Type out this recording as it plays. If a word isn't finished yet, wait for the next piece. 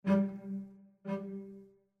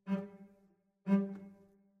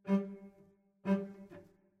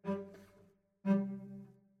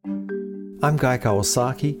I'm Guy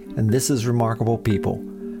Kawasaki, and this is Remarkable People.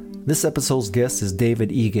 This episode's guest is David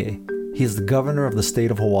Ige. He is the governor of the state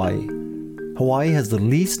of Hawaii. Hawaii has the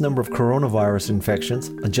least number of coronavirus infections,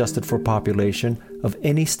 adjusted for population, of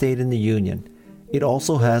any state in the Union. It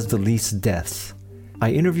also has the least deaths. I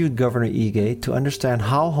interviewed Governor Ige to understand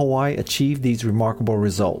how Hawaii achieved these remarkable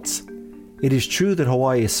results. It is true that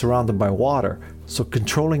Hawaii is surrounded by water, so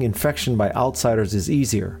controlling infection by outsiders is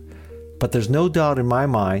easier. But there's no doubt in my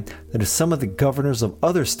mind that if some of the governors of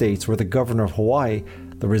other states were the governor of Hawaii,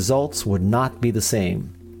 the results would not be the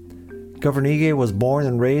same. Governor Ige was born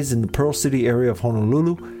and raised in the Pearl City area of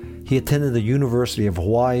Honolulu. He attended the University of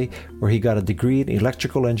Hawaii, where he got a degree in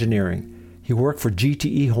electrical engineering. He worked for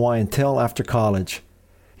GTE Hawaiian Tel after college.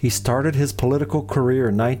 He started his political career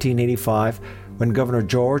in 1985 when Governor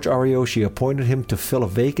George Ariyoshi appointed him to fill a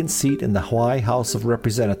vacant seat in the Hawaii House of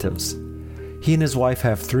Representatives. He and his wife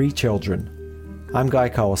have 3 children. I'm Guy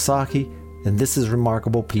Kawasaki, and this is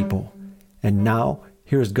Remarkable People. And now,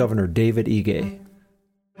 here's Governor David Ige.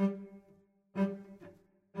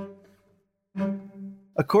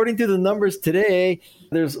 According to the numbers today,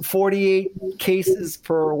 there's 48 cases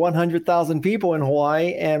per 100,000 people in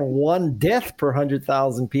Hawaii and 1 death per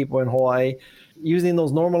 100,000 people in Hawaii. Using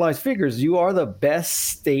those normalized figures, you are the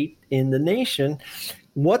best state in the nation.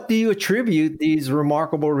 What do you attribute these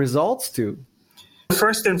remarkable results to?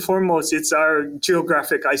 First and foremost, it's our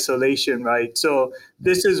geographic isolation, right? So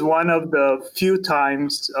this is one of the few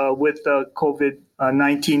times with the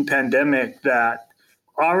COVID-19 pandemic that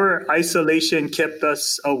our isolation kept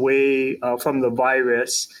us away from the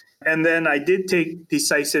virus. And then I did take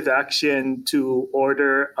decisive action to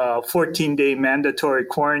order a 14-day mandatory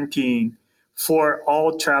quarantine for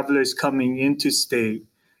all travelers coming into state.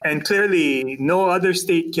 And clearly, no other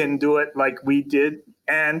state can do it like we did.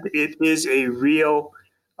 And it is a real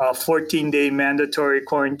 14-day mandatory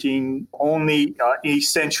quarantine. Only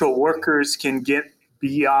essential workers can get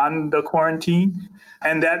beyond the quarantine.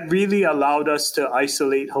 And that really allowed us to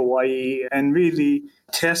isolate Hawaii and really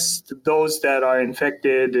test those that are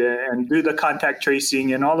infected and do the contact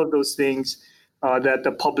tracing and all of those things that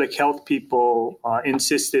the public health people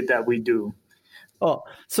insisted that we do. Oh,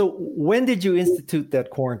 so when did you institute that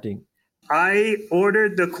quarantine? I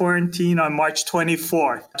ordered the quarantine on March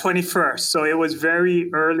 21st. So it was very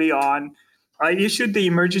early on. I issued the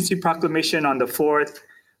emergency proclamation on the 4th.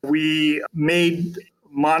 We made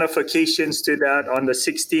modifications to that on the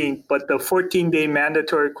 16th, but the 14-day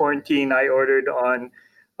mandatory quarantine I ordered on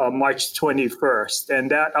March 21st. And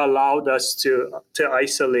that allowed us to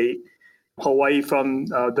isolate Hawaii from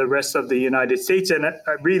the rest of the United States and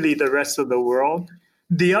really the rest of the world.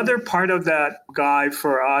 The other part of that, Guy,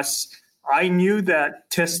 for us, I knew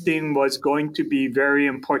that testing was going to be very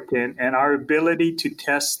important, and our ability to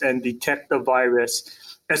test and detect the virus,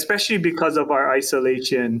 especially because of our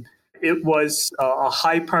isolation, it was a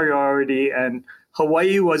high priority. And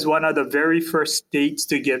Hawaii was one of the very first states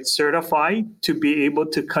to get certified to be able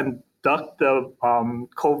to conduct the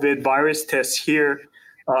COVID virus tests here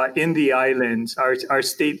in the islands. Our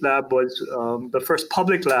state lab was the first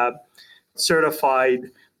public lab certified.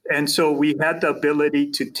 And so we had the ability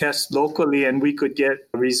to test locally, and we could get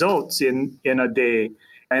results in a day.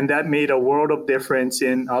 And that made a world of difference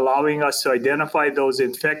in allowing us to identify those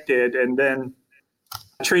infected and then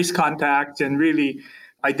trace contacts and really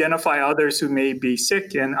identify others who may be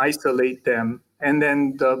sick and isolate them. And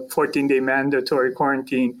then the 14-day mandatory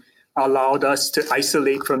quarantine allowed us to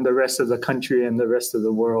isolate from the rest of the country and the rest of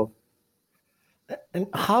the world. And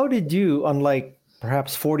how did you, unlike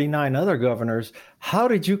perhaps 49 other governors, how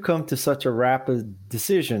did you come to such a rapid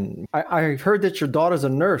decision? I heard that your daughter's a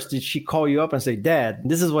nurse. Did she call you up and say, Dad,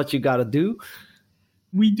 this is what you got to do?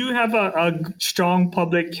 We do have a strong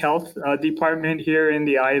public health department here in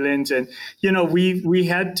the islands. And, we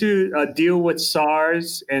had to deal with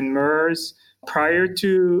SARS and MERS prior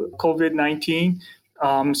to COVID-19.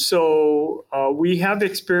 So we have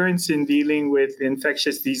experience in dealing with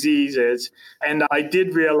infectious diseases. And I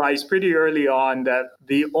did realize pretty early on that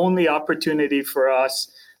the only opportunity for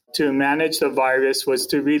us to manage the virus was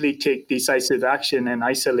to really take decisive action and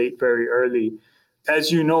isolate very early.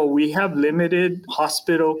 As you know, we have limited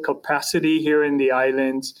hospital capacity here in the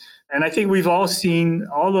islands. And I think we've all seen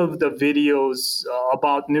all of the videos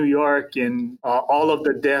about New York and all of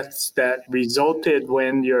the deaths that resulted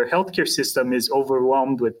when your healthcare system is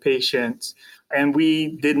overwhelmed with patients. And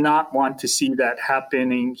we did not want to see that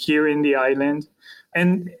happening here in the island.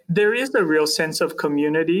 And there is a real sense of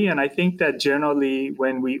community. And I think that generally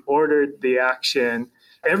when we ordered the action,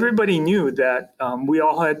 everybody knew that we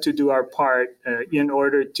all had to do our part in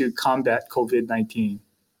order to combat COVID-19.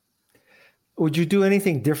 Would you do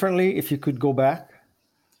anything differently if you could go back?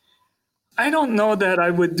 I don't know that I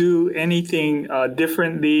would do anything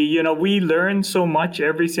differently. We learn so much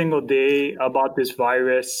every single day about this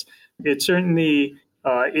virus. It certainly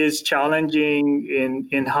is challenging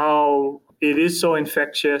in how it is so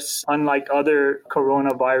infectious, unlike other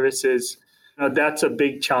coronaviruses. That's a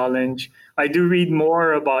big challenge. I do read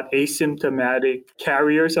more about asymptomatic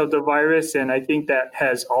carriers of the virus, and I think that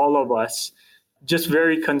has all of us just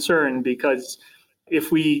very concerned because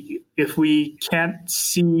if we can't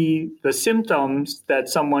see the symptoms that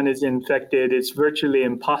someone is infected, it's virtually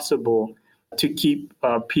impossible to keep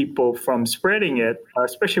people from spreading it,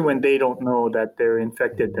 especially when they don't know that they're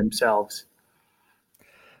infected themselves.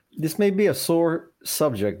 This may be a sore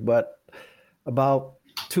subject, but about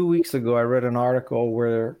 2 weeks ago, I read an article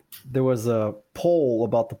where there was a poll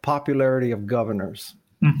about the popularity of governors.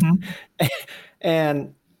 Mm-hmm.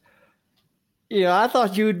 And I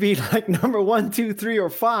thought you would be like number 1, 2, 3, or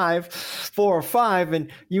 5, 4 or 5,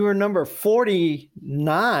 and you were number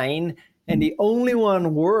 49. And the only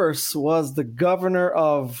one worse was the governor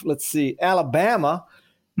of, let's see, Alabama.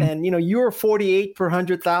 And, you were 48 per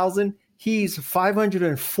 100,000. He's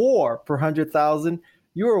 504 per 100,000.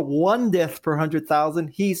 You're 1 death per 100,000.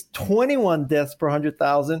 He's 21 deaths per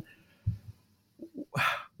 100,000.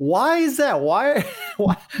 Why is that? Why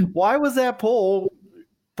was that poll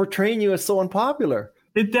portraying you as so unpopular?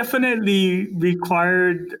 It definitely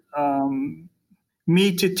required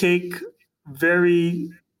me to take very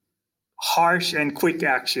harsh and quick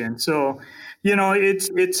action. So,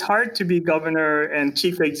 it's hard to be governor and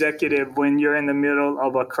chief executive when you're in the middle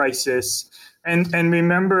of a crisis. And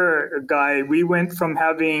remember, Guy, we went from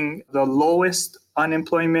having the lowest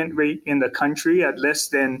unemployment rate in the country at less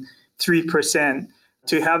than 3%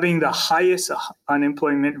 to having the highest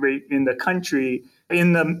unemployment rate in the country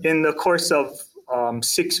in the course of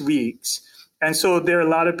 6 weeks. And so there are a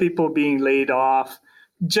lot of people being laid off.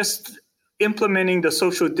 Just implementing the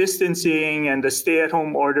social distancing and the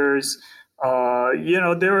stay-at-home orders,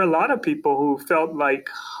 there were a lot of people who felt like,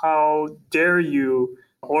 how dare you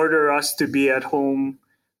order us to be at home,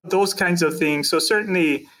 those kinds of things. So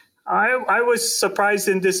certainly I was surprised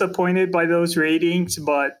and disappointed by those ratings,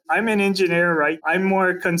 but I'm an engineer, right? I'm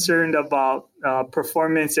more concerned about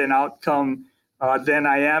performance and outcome than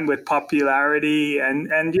I am with popularity. And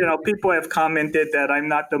people have commented that I'm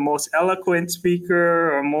not the most eloquent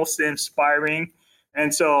speaker or most inspiring.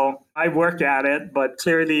 And so I work at it, but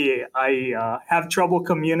clearly I have trouble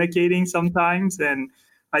communicating sometimes. And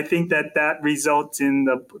I think that results in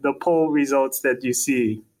the poll results that you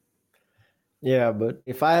see. Yeah, but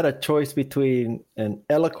if I had a choice between an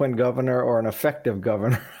eloquent governor or an effective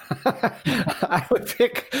governor, I would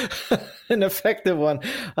pick an effective one.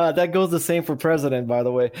 That goes the same for president, by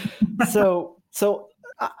the way. So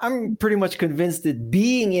I'm pretty much convinced that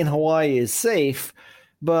being in Hawaii is safe.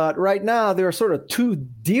 But right now, there are sort of two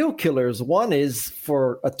deal killers. One is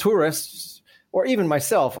for a tourist or even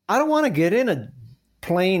myself. I don't want to get in a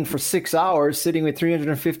plane for 6 hours sitting with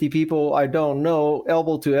 350 people I don't know,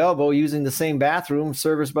 elbow to elbow, using the same bathroom,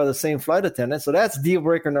 serviced by the same flight attendant. So that's deal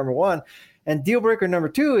breaker number one. And deal breaker number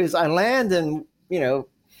two is I land and, I'm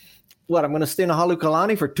going to stay in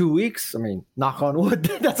Halekulani for 2 weeks. I mean, knock on wood,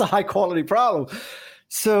 that's a high quality problem.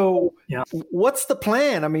 So What's the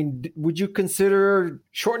plan? I mean, would you consider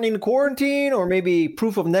shortening the quarantine or maybe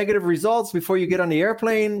proof of negative results before you get on the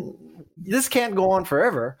airplane? This can't go on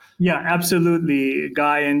forever. Yeah, absolutely,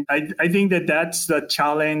 Guy. And I think that's the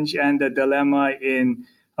challenge and the dilemma in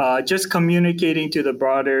just communicating to the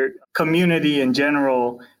broader community in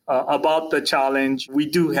general about the challenge. We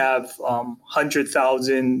do have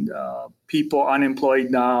 100,000 people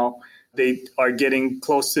unemployed now. They are getting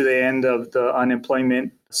close to the end of the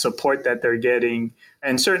unemployment support that they're getting.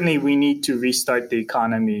 And certainly we need to restart the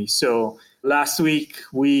economy. So last week,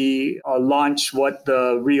 we launched what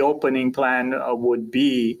the reopening plan would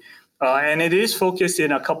be. And it is focused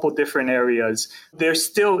in a couple different areas. There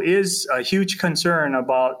still is a huge concern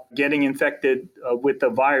about getting infected with the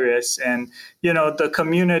virus. And, the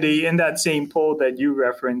community in that same poll that you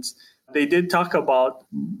referenced, they did talk about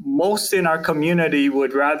most in our community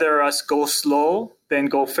would rather us go slow than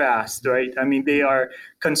go fast, right? I mean, they are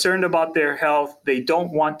concerned about their health. They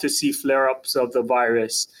don't want to see flare-ups of the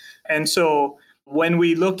virus. And so when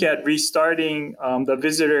we look at restarting the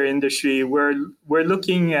visitor industry, we're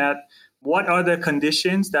looking at what are the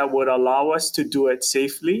conditions that would allow us to do it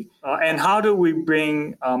safely, and how do we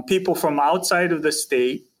bring people from outside of the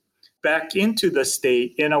state back into the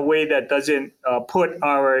state in a way that doesn't put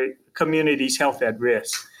our community's health at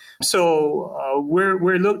risk. So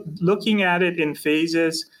we're looking at it in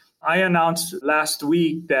phases. I announced last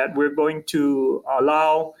week that we're going to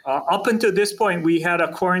allow, up until this point, we had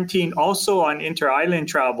a quarantine also on inter-island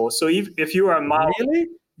travel. So if you are a Maui, Really?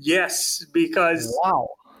 yes, because Wow.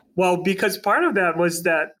 because part of that was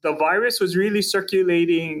that the virus was really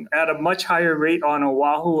circulating at a much higher rate on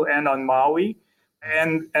Oahu and on Maui.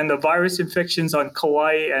 And the virus infections on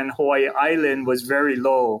Kauai and Hawaii Island was very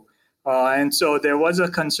low. And so there was a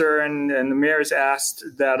concern, and the mayors asked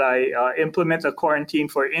that I implement a quarantine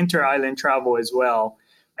for inter-island travel as well.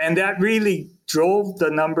 And that really drove the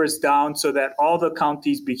numbers down so that all the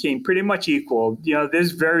counties became pretty much equal.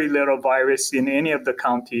 There's very little virus in any of the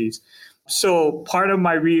counties. So part of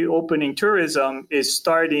my reopening tourism is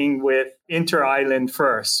starting with inter-island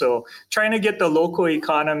first. So trying to get the local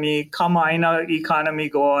economy, Kama'aina economy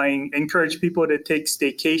going, encourage people to take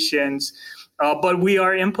staycations. But we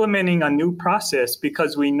are implementing a new process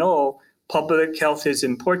because we know public health is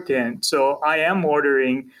important. So I am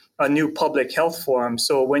ordering a new public health form.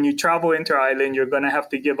 So when you travel inter-island, you're going to have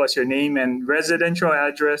to give us your name and residential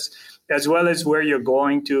address, as well as where you're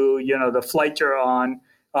going to, the flight you're on,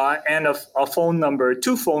 and a phone number,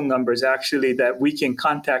 2 phone numbers actually, that we can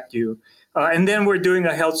contact you. And then we're doing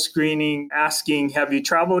a health screening, asking, have you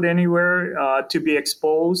traveled anywhere to be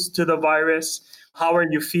exposed to the virus? How are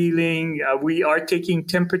you feeling? We are taking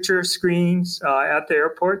temperature screens at the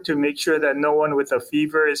airport to make sure that no one with a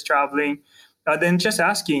fever is traveling. Then just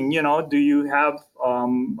asking, do you have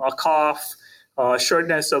a cough,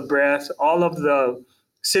 shortness of breath, all of the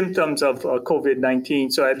symptoms of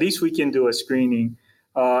COVID-19. So at least we can do a screening.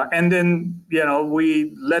 And then,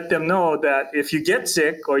 we let them know that if you get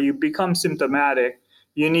sick or you become symptomatic,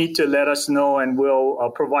 you need to let us know and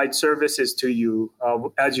we'll provide services to you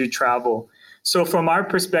as you travel. So from our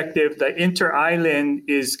perspective, the inter-island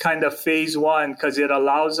is kind of phase one because it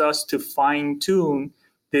allows us to fine-tune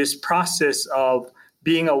this process of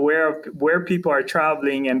being aware of where people are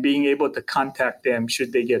traveling and being able to contact them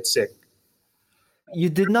should they get sick. You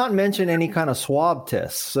did not mention any kind of swab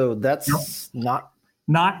test, so that's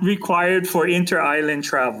not required for inter-island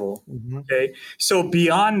travel. Mm-hmm. Okay. So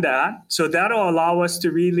beyond that, so that'll allow us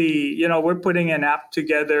to really, we're putting an app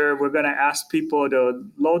together. We're going to ask people to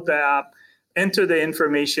load the app, enter the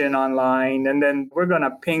information online, and then we're going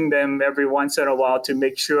to ping them every once in a while to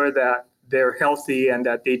make sure that they're healthy and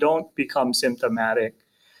that they don't become symptomatic.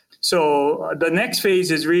 So the next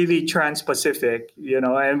phase is really trans-Pacific,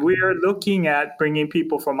 and we are looking at bringing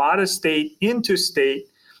people from out of state into state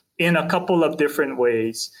in a couple of different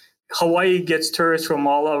ways. Hawaii gets tourists from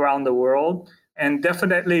all around the world and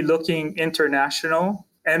definitely looking international.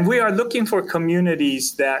 And we are looking for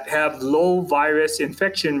communities that have low virus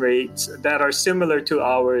infection rates that are similar to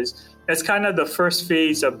ours as kind of the first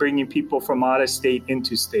phase of bringing people from out of state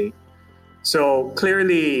into state. So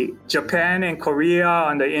clearly, Japan and Korea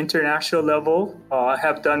on the international level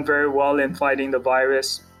have done very well in fighting the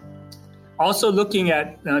virus. Also looking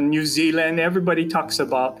at New Zealand, everybody talks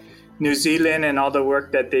about New Zealand and all the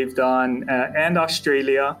work that they've done, and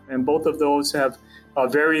Australia, and both of those have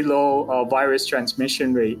very low virus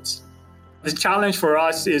transmission rates. The challenge for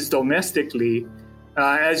us is domestically.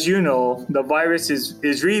 As you know, the virus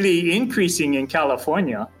is really increasing in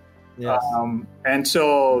California. Yes. And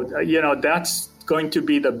so, that's going to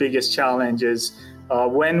be the biggest challenge is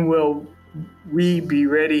when will we be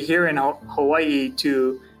ready here in Hawaii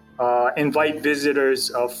to invite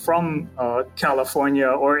visitors from California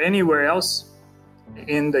or anywhere else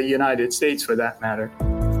in the United States for that matter.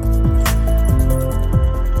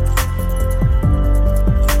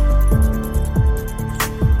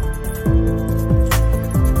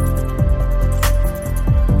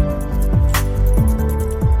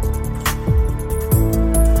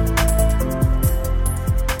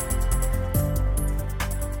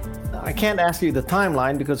 I can't ask you the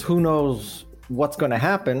timeline because who knows what's going to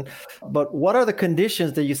happen. But what are the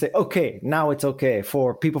conditions that you say, okay, now it's okay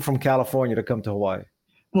for people from California to come to Hawaii?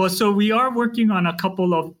 Well, so we are working on a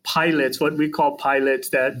couple of pilots, what we call pilots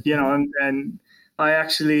that, and I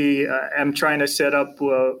actually am trying to set up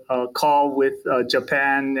a call with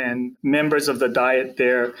Japan and members of the Diet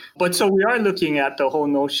there. But so we are looking at the whole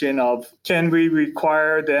notion of, can we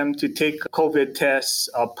require them to take COVID tests,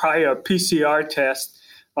 prior PCR test,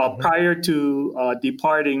 prior to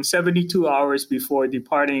departing, 72 hours before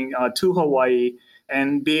departing to Hawaii,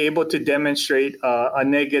 and be able to demonstrate a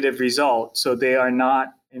negative result so they are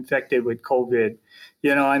not infected with COVID.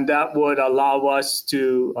 And that would allow us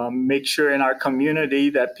to make sure in our community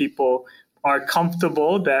that people are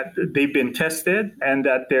comfortable that they've been tested and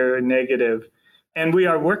that they're negative. And we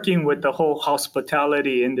are working with the whole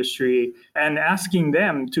hospitality industry and asking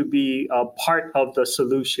them to be a part of the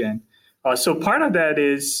solution. So part of that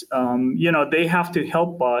is, they have to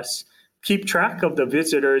help us keep track of the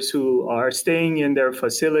visitors who are staying in their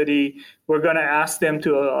facility. We're going to ask them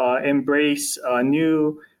to embrace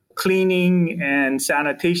new cleaning and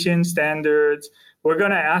sanitation standards. We're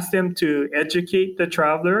going to ask them to educate the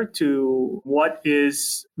traveler to what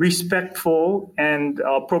is respectful and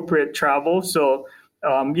appropriate travel. So,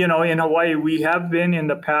 in Hawaii, we have been in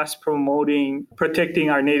the past promoting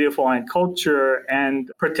protecting our Native Hawaiian culture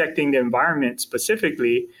and protecting the environment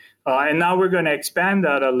specifically. And now we're going to expand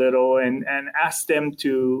that a little and ask them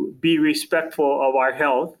to be respectful of our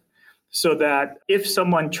health so that if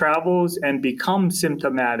someone travels and becomes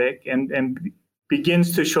symptomatic and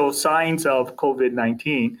begins to show signs of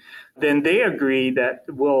COVID-19, then they agree that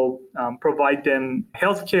we'll provide them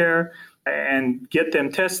health care and get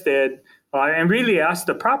them tested and really ask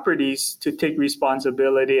the properties to take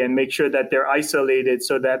responsibility and make sure that they're isolated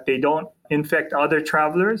so that they don't infect other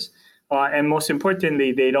travelers. And most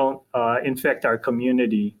importantly, they don't infect our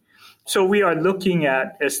community. So we are looking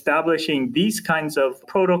at establishing these kinds of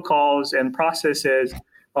protocols and processes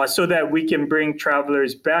so that we can bring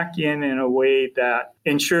travelers back in a way that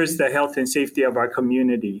ensures the health and safety of our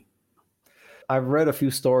community. I've read a few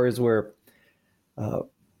stories where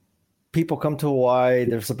people come to Hawaii,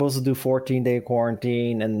 they're supposed to do 14-day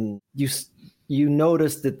quarantine, and you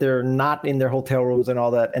notice that they're not in their hotel rooms and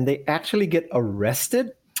all that, and they actually get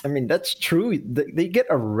arrested. I mean, that's true. They get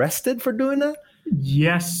arrested for doing that?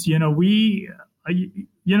 Yes.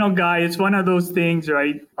 Guy, it's one of those things,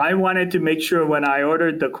 right? I wanted to make sure when I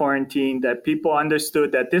ordered the quarantine that people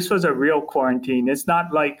understood that this was a real quarantine. It's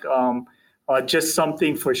not like just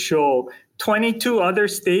something for show. 22 other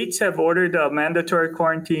states have ordered a mandatory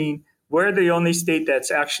quarantine. We're the only state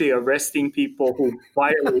that's actually arresting people who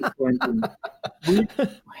violate quarantine.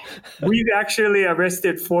 We've actually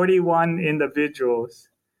arrested 41 individuals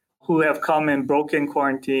who have come and broken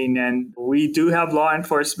quarantine, and we do have law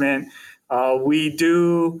enforcement. We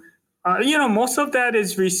do, most of that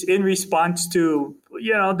is in response to,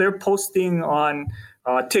 they're posting on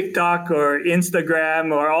TikTok or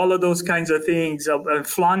Instagram or all of those kinds of things,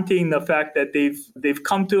 flaunting the fact that they've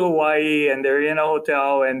come to Hawaii and they're in a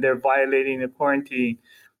hotel and they're violating the quarantine.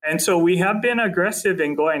 And so we have been aggressive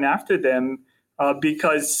in going after them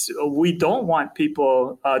because we don't want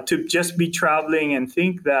people to just be traveling and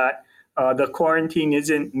think that the quarantine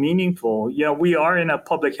isn't meaningful. We are in a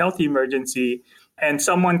public health emergency, and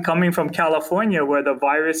someone coming from California where the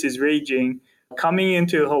virus is raging, coming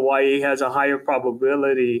into Hawaii has a higher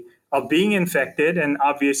probability of being infected and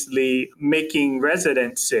obviously making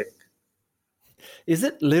residents sick. Is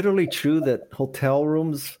it literally true that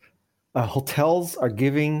hotels are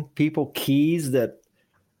giving people keys that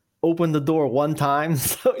open the door one time?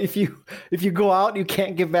 So if you go out, you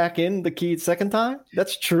can't get back in the key second time?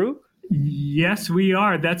 That's true? Yes, we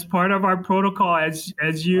are. That's part of our protocol.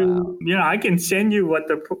 As you, wow. I can send you what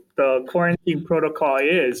the quarantine protocol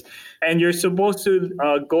is. And you're supposed to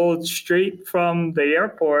go straight from the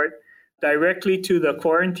airport directly to the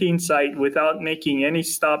quarantine site without making any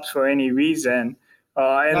stops for any reason.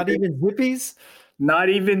 Not even zippies? Not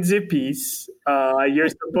even zippies. You're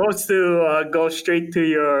supposed to go straight to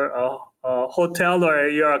your hotel or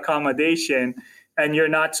your accommodation, and you're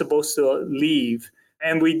not supposed to leave.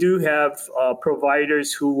 And we do have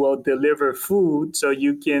providers who will deliver food so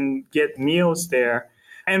you can get meals there.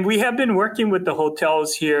 And we have been working with the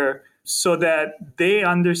hotels here so that they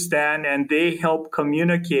understand and they help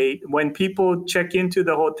communicate. When people check into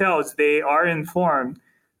the hotels, they are informed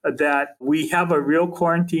that we have a real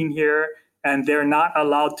quarantine here and they're not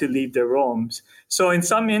allowed to leave their rooms. So in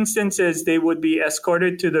some instances, they would be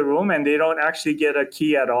escorted to the room and they don't actually get a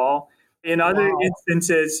key at all. In other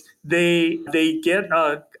instances, they get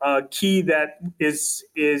a key that is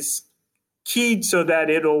keyed so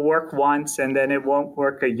that it'll work once and then it won't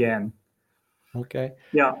work again. Okay.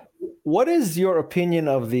 Yeah. What is your opinion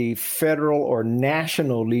of the federal or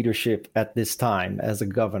national leadership at this time as a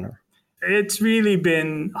governor? It's really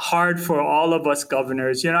been hard for all of us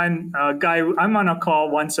governors. I'm on a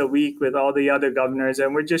call once a week with all the other governors,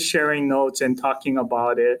 and we're just sharing notes and talking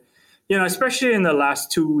about it. Especially in the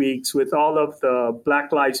last 2 weeks with all of the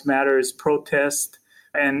Black Lives Matters protest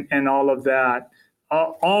and all of that,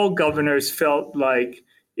 all governors felt like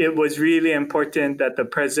it was really important that the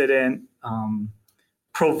president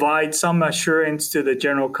provide some assurance to the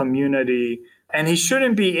general community. And he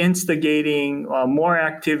shouldn't be instigating more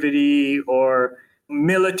activity or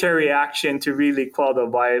military action to really quell the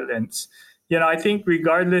violence. I think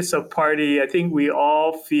regardless of party, I think we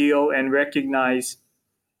all feel and recognize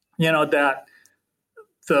that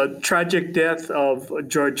the tragic death of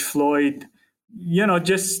George Floyd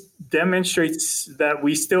just demonstrates that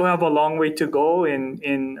we still have a long way to go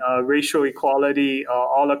in racial equality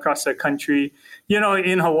all across the country.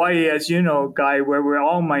 In Hawaii, as you know, Guy, where we're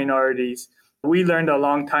all minorities, we learned a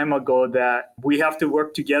long time ago that we have to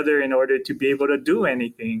work together in order to be able to do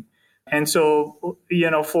anything. And so,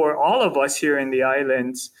 for all of us here in the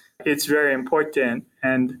islands, it's very important.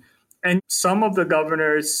 And some of the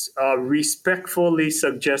governors respectfully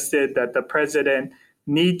suggested that the president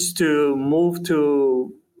needs to move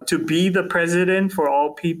to be the president for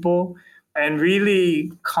all people and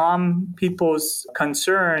really calm people's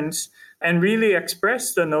concerns and really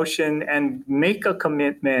express the notion and make a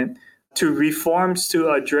commitment to reforms to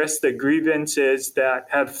address the grievances that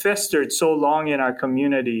have festered so long in our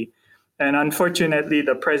community. And unfortunately,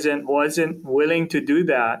 the president wasn't willing to do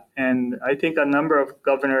that. And I think a number of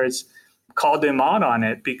governors called him out on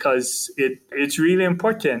it because it's really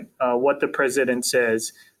important what the president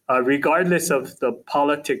says, regardless of the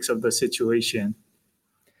politics of the situation.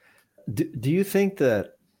 Do you think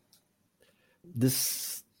that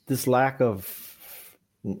this lack of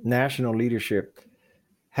national leadership,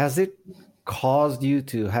 has it caused you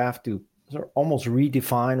to have to sort of almost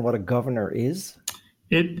redefine what a governor is?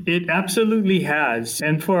 It absolutely has,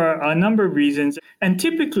 and for a number of reasons. And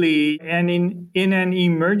typically, and in an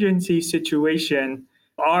emergency situation,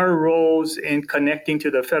 our roles in connecting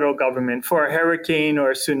to the federal government for a hurricane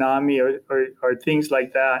or a tsunami or things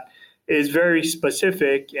like that is very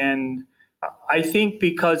specific. And I think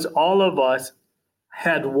because all of us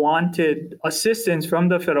had wanted assistance from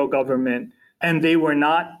the federal government and they were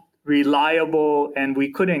not reliable and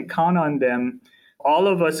we couldn't count on them, all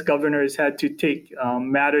of us governors had to take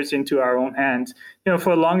matters into our own hands.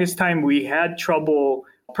 For the longest time, we had trouble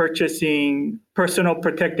purchasing personal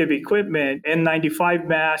protective equipment, N95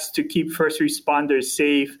 masks to keep first responders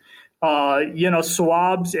safe,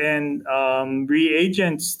 swabs and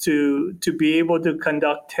reagents to be able to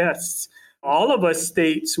conduct tests. All of us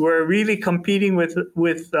states were really competing with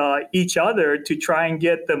each other to try and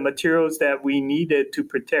get the materials that we needed to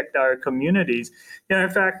protect our communities. In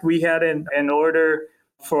fact, we had an order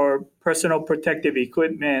for personal protective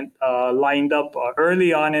equipment lined up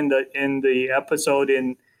early on in the episode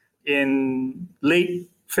in late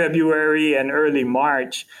February and early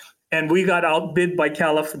March, and we got outbid by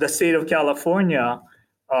the state of California.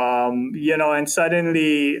 And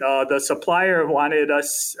suddenly the supplier wanted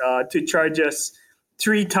us to charge us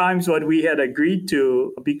 3 times what we had agreed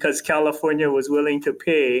to because California was willing to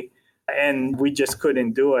pay and we just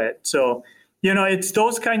couldn't do it. So, it's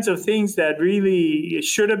those kinds of things that really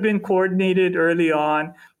should have been coordinated early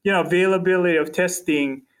on. Availability of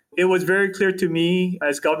testing. It was very clear to me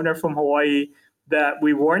as governor from Hawaii that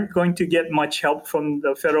we weren't going to get much help from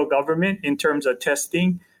the federal government in terms of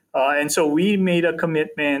testing. And so we made a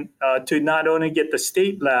commitment to not only get the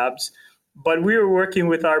state labs, but we were working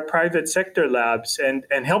with our private sector labs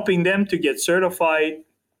and helping them to get certified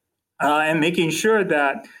and making sure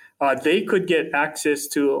that they could get access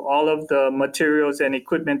to all of the materials and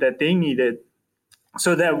equipment that they needed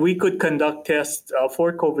so that we could conduct tests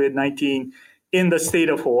for COVID-19 in the state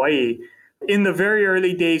of Hawaii. In the very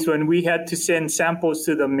early days when we had to send samples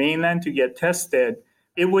to the mainland to get tested,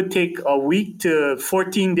 it would take a week to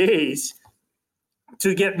 14 days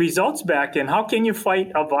to get results back. And how can you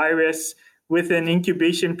fight a virus with an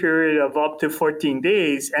incubation period of up to 14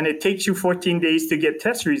 days, and it takes you 14 days to get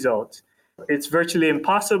test results? It's virtually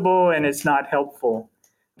impossible, and it's not helpful.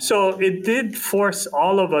 So it did force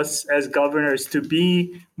all of us as governors to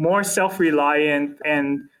be more self-reliant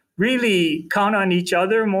and really count on each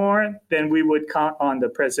other more than we would count on the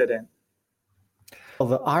president. Well,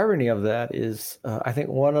 the irony of that is, I think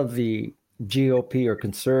one of the GOP or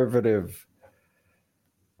conservative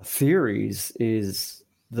theories is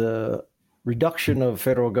the reduction of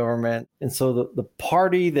federal government. And so the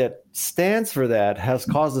party that stands for that has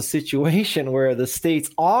caused a situation where the states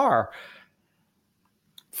are,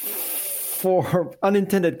 for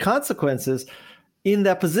unintended consequences, in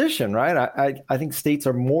that position, right? I think states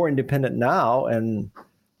are more independent now and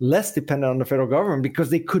less dependent on the federal government because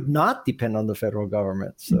they could not depend on the federal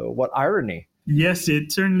government. So what irony. Yes,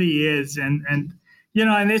 it certainly is. And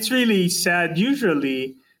it's really sad.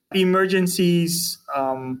 Usually emergencies,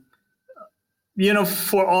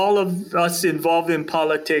 for all of us involved in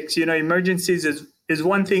politics, emergencies is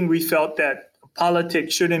one thing we felt that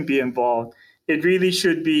politics shouldn't be involved. It really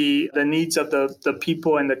should be the needs of the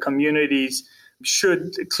people and the communities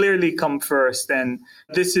should clearly come first. And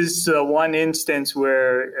this is one instance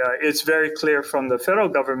where it's very clear from the federal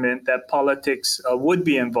government that politics would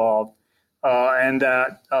be involved. and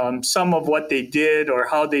that some of what they did or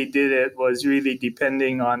how they did it was really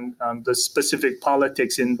depending on the specific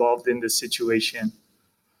politics involved in the situation.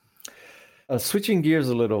 Switching gears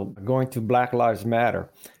a little, going to Black Lives Matter,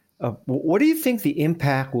 what do you think the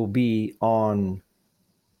impact will be on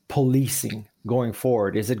policing going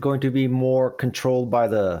forward? Is it going to be more controlled by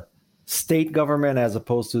the state government as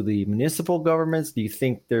opposed to the municipal governments? Do you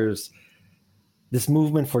think there's this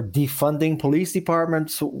movement for defunding police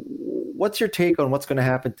departments? What's your take on what's going to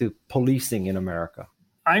happen to policing in America?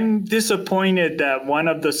 I'm disappointed that one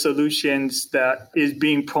of the solutions that is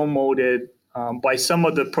being promoted by some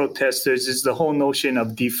of the protesters is the whole notion of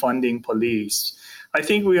defunding police. I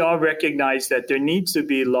think we all recognize that there needs to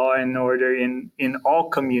be law and order in all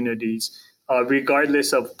communities,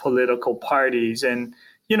 regardless of political parties. And,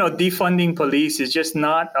 defunding police is just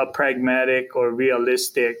not a pragmatic or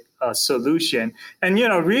realistic solution. And,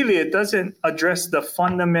 really, it doesn't address the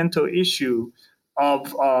fundamental issue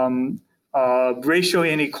of racial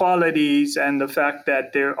inequalities and the fact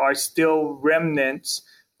that there are still remnants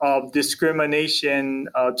of discrimination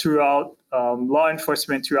throughout law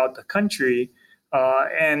enforcement throughout the country.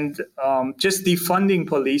 And just defunding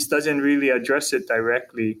police doesn't really address it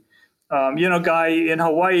directly. Guy, in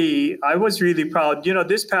Hawaii, I was really proud.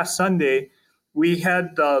 This past Sunday, we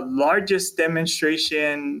had the largest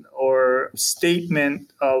demonstration or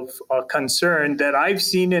statement of concern that I've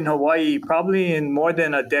seen in Hawaii probably in more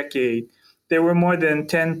than a decade. There were more than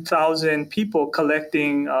 10,000 people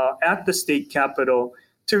collecting at the state capitol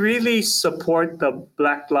to really support the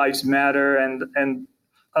Black Lives Matter and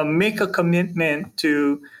make a commitment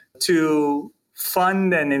to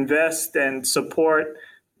fund and invest and support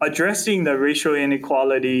addressing the racial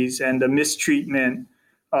inequalities and the mistreatment.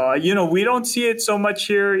 We don't see it so much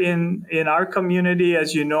here in our community.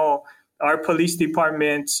 As you know, our police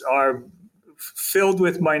departments are filled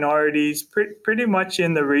with minorities, pretty much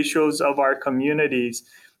in the ratios of our communities.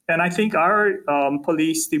 And I think our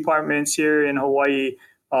police departments here in Hawaii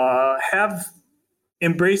have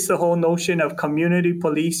embraced the whole notion of community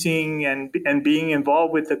policing and being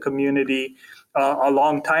involved with the community a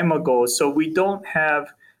long time ago. So we don't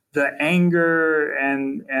have the anger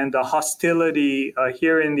and the hostility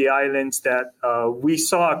here in the islands that we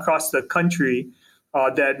saw across the country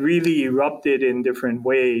that really erupted in different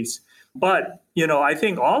ways. But, I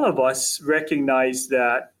think all of us recognize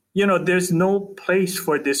that, there's no place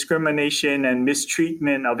for discrimination and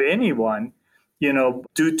mistreatment of anyone,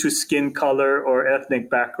 due to skin color or ethnic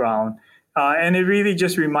background. And it really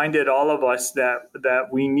just reminded all of us that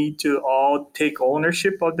we need to all take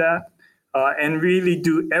ownership of that and really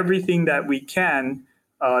do everything that we can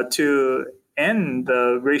to end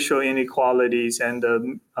the racial inequalities and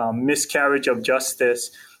the miscarriage of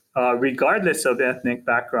justice, regardless of ethnic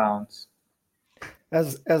backgrounds.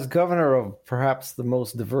 As governor of perhaps the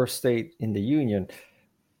most diverse state in the union,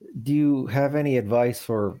 do you have any advice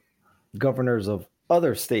for governors of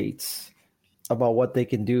other states about what they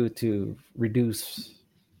can do to reduce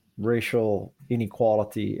racial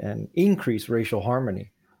inequality and increase racial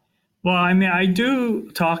harmony? Well, I do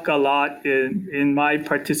talk a lot in my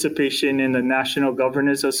participation in the National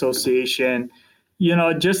Governors Association,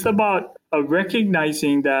 just about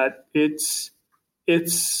recognizing that it's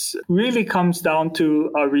really comes down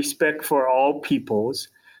to a respect for all peoples.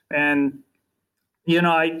 And,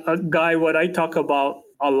 Guy, what I talk about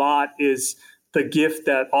a lot is the gift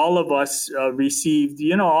that all of us received.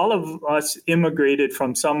 All of us immigrated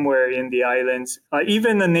from somewhere in the islands.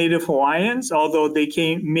 Even the Native Hawaiians, although they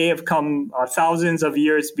may have come thousands of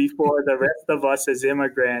years before the rest of us as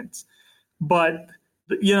immigrants. But,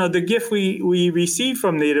 the gift we received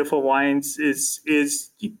from Native Hawaiians is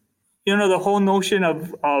the whole notion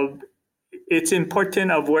of it's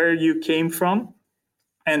important of where you came from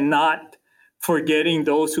and not forgetting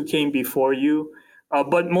those who came before you.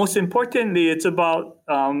 But most importantly, it's about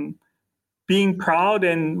being proud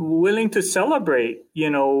and willing to celebrate,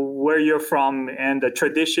 where you're from and the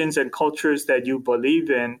traditions and cultures that you believe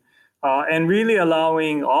in, and really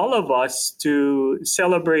allowing all of us to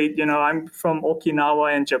celebrate. I'm from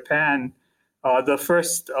Okinawa and Japan, the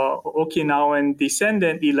first Okinawan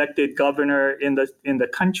descendant elected governor in the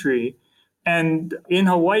country. And in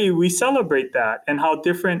Hawaii, we celebrate that and how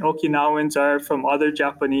different Okinawans are from other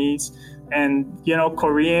Japanese and,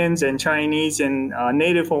 Koreans and Chinese and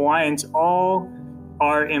Native Hawaiians all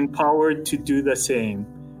are empowered to do the same.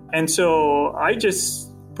 And so I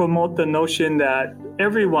just promote the notion that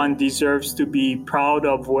everyone deserves to be proud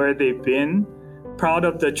of where they've been, proud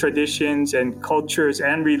of the traditions and cultures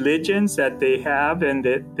and religions that they have and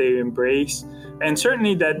that they embrace. And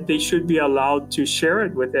certainly that they should be allowed to share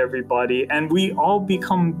it with everybody. And we all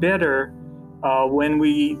become better when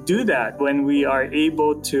we do that, when we are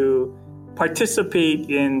able to participate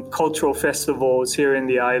in cultural festivals here in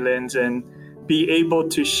the islands and be able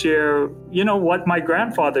to share, what my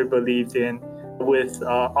grandfather believed in with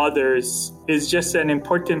others is just an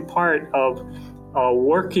important part of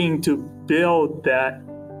working to build that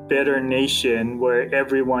better nation where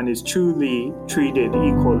everyone is truly treated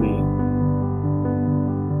equally.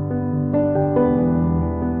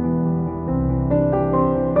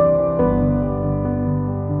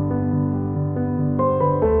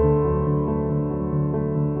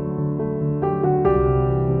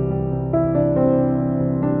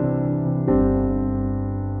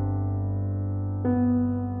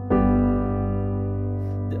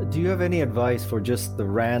 Do you have any advice for just the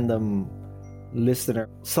random listener,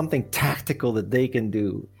 something tactical that they can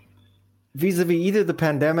do vis-a-vis either the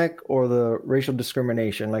pandemic or the racial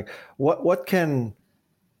discrimination? Like what can,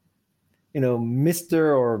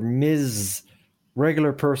 Mr. or Ms.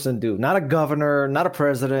 regular person do? Not a governor, not a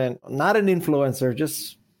president, not an influencer,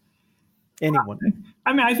 just anyone.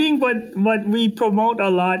 I think what we promote a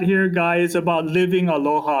lot here, Guy, is about living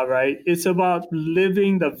aloha, right? It's about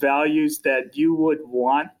living the values that you would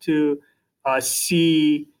want to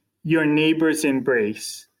see your neighbors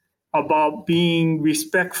embrace, about being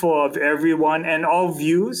respectful of everyone and all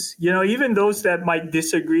views, even those that might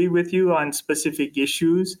disagree with you on specific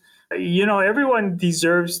issues. Everyone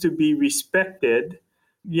deserves to be respected.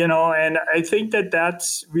 And I think that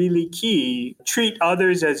that's really key. Treat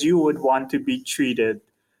others as you would want to be treated.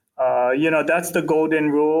 That's the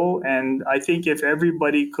golden rule. And I think if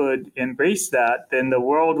everybody could embrace that, then the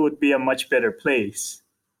world would be a much better place.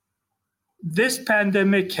 This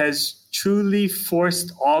pandemic has truly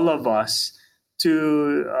forced all of us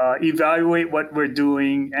to evaluate what we're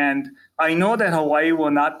doing. And I know that Hawaii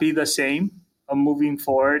will not be the same moving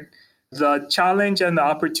forward. The challenge and the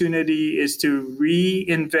opportunity is to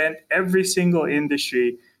reinvent every single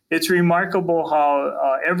industry. It's remarkable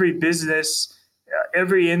how every business,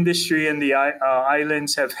 every industry in the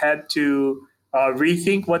islands have had to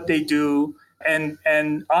rethink what they do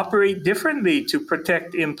and operate differently to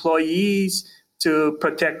protect employees, to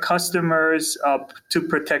protect customers, to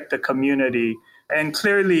protect the community. And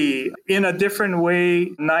clearly, in a different way,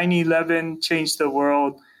 9/11 changed the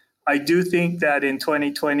world. I do think that in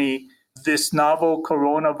 2020, this novel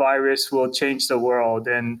coronavirus will change the world,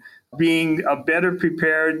 and being better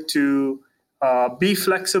prepared to be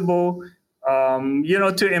flexible,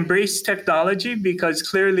 to embrace technology, because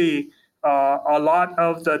clearly a lot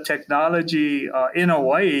of the technology in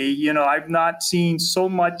Hawaii, I've not seen so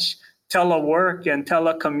much telework and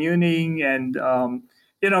telecommuting. And,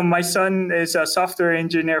 my son is a software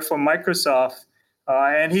engineer for Microsoft.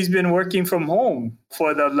 And he's been working from home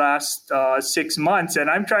for the last 6 months. And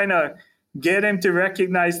I'm trying to get him to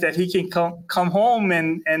recognize that he can come home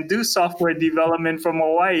and do software development from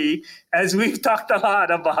Hawaii, as we've talked a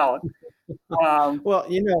lot about. Well,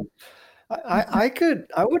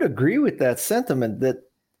 I would agree with that sentiment that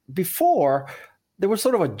before there was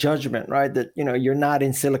sort of a judgment, right? That, you're not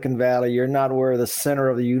in Silicon Valley, you're not where the center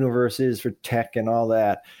of the universe is for tech and all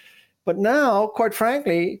that. But now, quite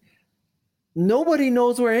frankly, nobody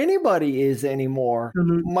knows where anybody is anymore.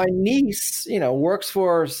 Mm-hmm. My niece, works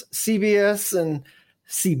for CBS and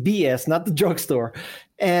CBS, not the drugstore.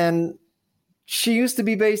 And she used to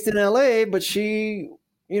be based in LA, but she,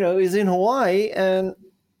 is in Hawaii, and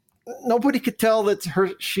nobody could tell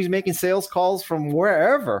that she's making sales calls from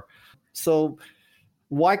wherever. So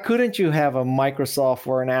why couldn't you have a Microsoft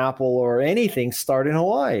or an Apple or anything start in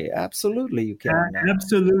Hawaii? Absolutely, you can.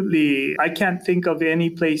 Absolutely. I can't think of any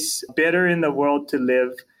place better in the world to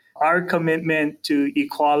live. Our commitment to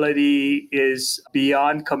equality is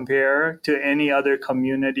beyond compare to any other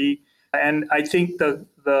community. And I think the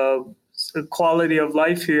quality of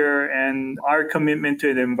life here and our commitment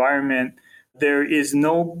to the environment, there is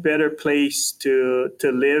no better place to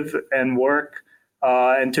live and work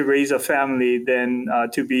and to raise a family than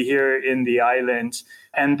to be here in the islands.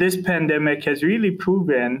 And this pandemic has really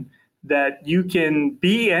proven that you can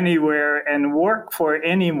be anywhere and work for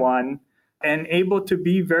anyone and able to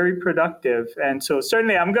be very productive. And so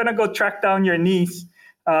certainly I'm going to go track down your niece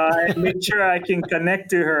and make sure I can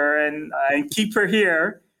connect to her and keep her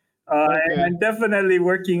here. Okay. And I'm definitely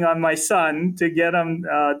working on my son to get him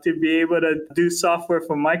to be able to do software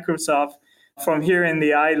for Microsoft from here in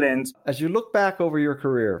the islands. As you look back over your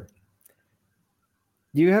career,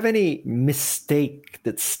 do you have any mistake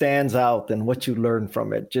that stands out and what you learned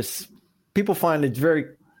from it? Just people find it very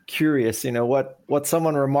curious, what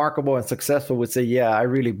someone remarkable and successful would say, yeah, I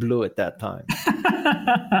really blew it that time.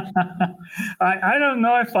 I don't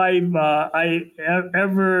know if I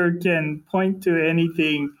ever can point to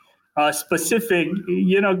anything specific.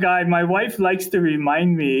 Guy, my wife likes to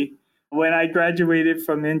remind me when I graduated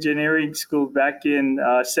from engineering school back in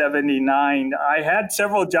 79, I had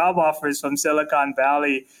several job offers from Silicon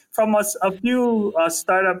Valley from a few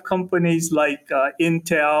startup companies like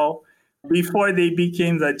Intel before they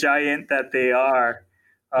became the giant that they are.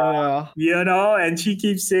 And she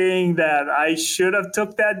keeps saying that I should have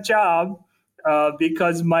took that job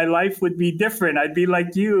because my life would be different. I'd be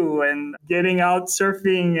like you and getting out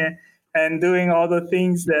surfing and doing all the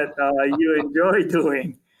things that you enjoy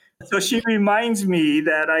doing. So she reminds me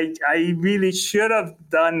that I really should have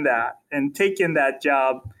done that and taken that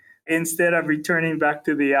job instead of returning back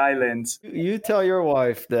to the islands. You tell your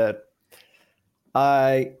wife that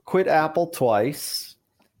I quit Apple twice.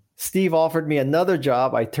 Steve offered me another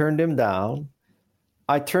job. I turned him down.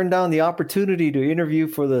 I turned down the opportunity to interview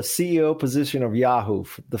for the CEO position of Yahoo,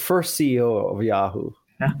 the first CEO of Yahoo.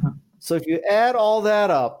 So if you add all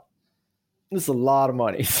that up, it's a lot of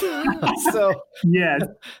money. So yes.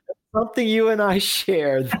 Something you and I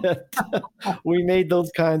share that we made those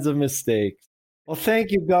kinds of mistakes. Well,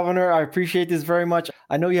 thank you, Governor. I appreciate this very much.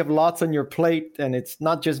 I know you have lots on your plate, and it's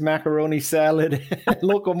not just macaroni salad and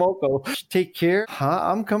Loco Moco. Take care.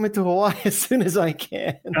 I'm coming to Hawaii as soon as I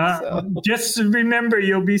can. Just remember,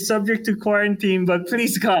 you'll be subject to quarantine, but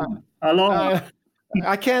please come. Aloha.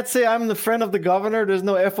 I can't say I'm the friend of the governor. There's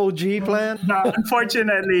no FOG plan. No,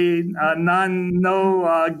 unfortunately,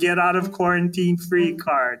 no get out of quarantine free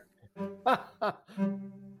card.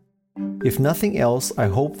 If nothing else, I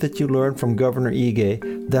hope that you learn from Governor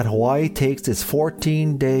Ige that Hawaii takes its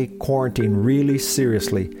 14-day quarantine really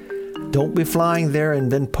seriously. Don't be flying there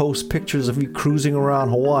and then post pictures of you cruising around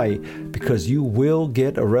Hawaii because you will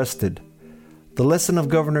get arrested. The lesson of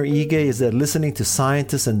Governor Ige is that listening to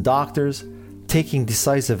scientists and doctors, taking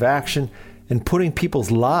decisive action, and putting people's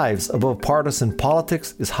lives above partisan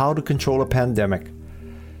politics is how to control a pandemic.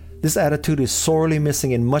 This attitude is sorely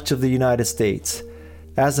missing in much of the United States.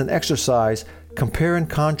 As an exercise, compare and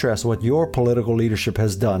contrast what your political leadership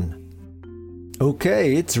has done.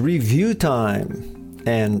 Okay, it's review time.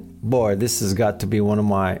 And boy, this has got to be one of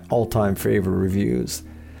my all-time favorite reviews.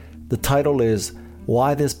 The title is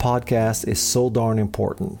Why This Podcast is So Darn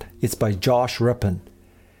Important. It's by Josh Reppin.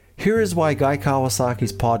 Here is why Guy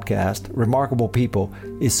Kawasaki's podcast, Remarkable People,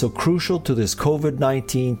 is so crucial to this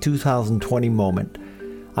COVID-19 2020 moment.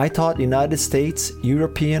 I taught United States,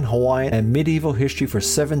 European, Hawaiian, and medieval history for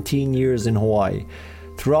 17 years in Hawaii.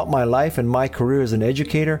 Throughout my life and my career as an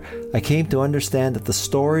educator, I came to understand that the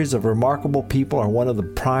stories of remarkable people are one of the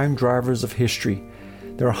prime drivers of history.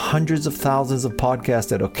 There are hundreds of thousands of podcasts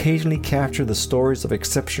that occasionally capture the stories of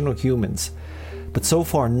exceptional humans, but so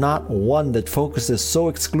far not one that focuses so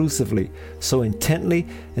exclusively, so intently,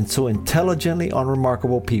 and so intelligently on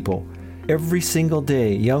remarkable people. Every single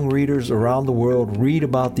day, young readers around the world read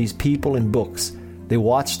about these people in books. They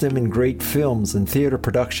watch them in great films and theater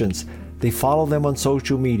productions. They follow them on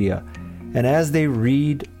social media. And as they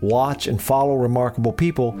read, watch, and follow remarkable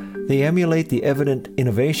people, they emulate the evident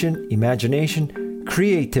innovation, imagination,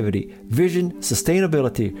 creativity, vision,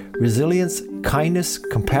 sustainability, resilience, kindness,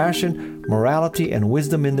 compassion, morality, and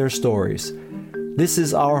wisdom in their stories. This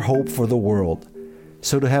is our hope for the world.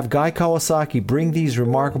 So to have Guy Kawasaki bring these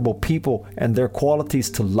remarkable people and their qualities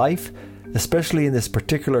to life, especially in this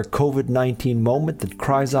particular COVID-19 moment that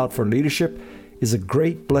cries out for leadership, is a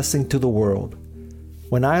great blessing to the world.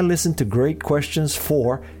 When I listen to great questions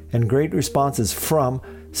for and great responses from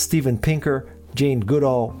Steven Pinker, Jane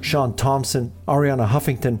Goodall, Sean Thompson, Ariana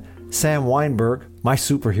Huffington, Sam Weinberg, my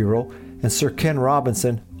superhero, and Sir Ken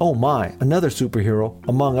Robinson, oh my, another superhero,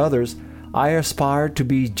 among others, I aspire to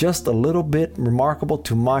be just a little bit remarkable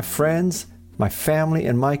to my friends, my family,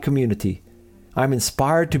 and my community. I'm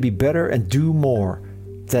inspired to be better and do more.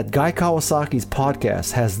 That Guy Kawasaki's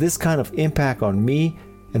podcast has this kind of impact on me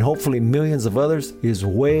and hopefully millions of others is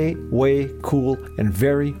way, way cool and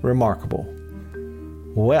very remarkable.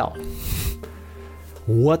 Well,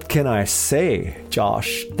 what can I say,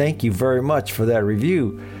 Josh? Thank you very much for that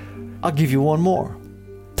review. I'll give you one more.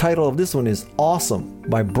 Title of this one is Awesome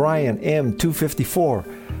by Brian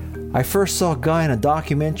M254. I first saw Guy in a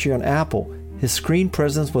documentary on Apple. His screen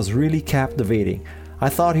presence was really captivating. I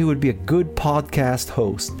thought he would be a good podcast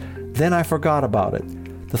host. Then I forgot about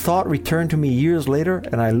it. The thought returned to me years later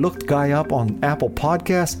and I looked Guy up on Apple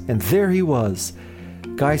Podcasts and there he was.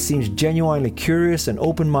 Guy seems genuinely curious and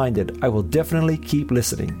open-minded. I will definitely keep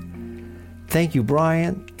listening. Thank you,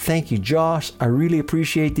 Brian. Thank you, Josh. I really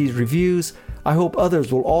appreciate these reviews. I hope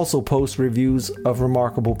others will also post reviews of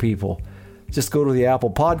remarkable people. Just go to the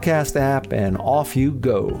Apple Podcast app and off you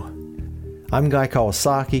go. I'm Guy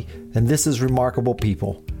Kawasaki, and this is Remarkable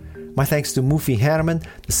People. My thanks to Mufi Hanneman,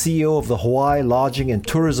 the CEO of the Hawaii Lodging and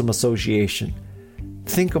Tourism Association.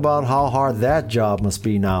 Think about how hard that job must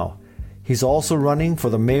be now. He's also running for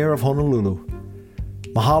the mayor of Honolulu.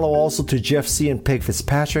 Mahalo also to Jeff C. and Peg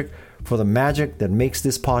Fitzpatrick for the magic that makes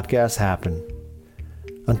this podcast happen.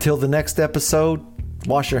 Until the next episode,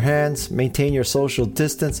 wash your hands, maintain your social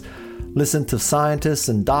distance, listen to scientists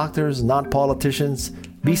and doctors, not politicians.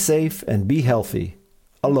 Be safe and be healthy.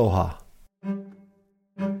 Aloha.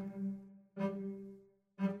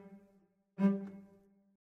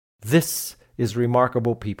 This is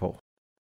Remarkable People.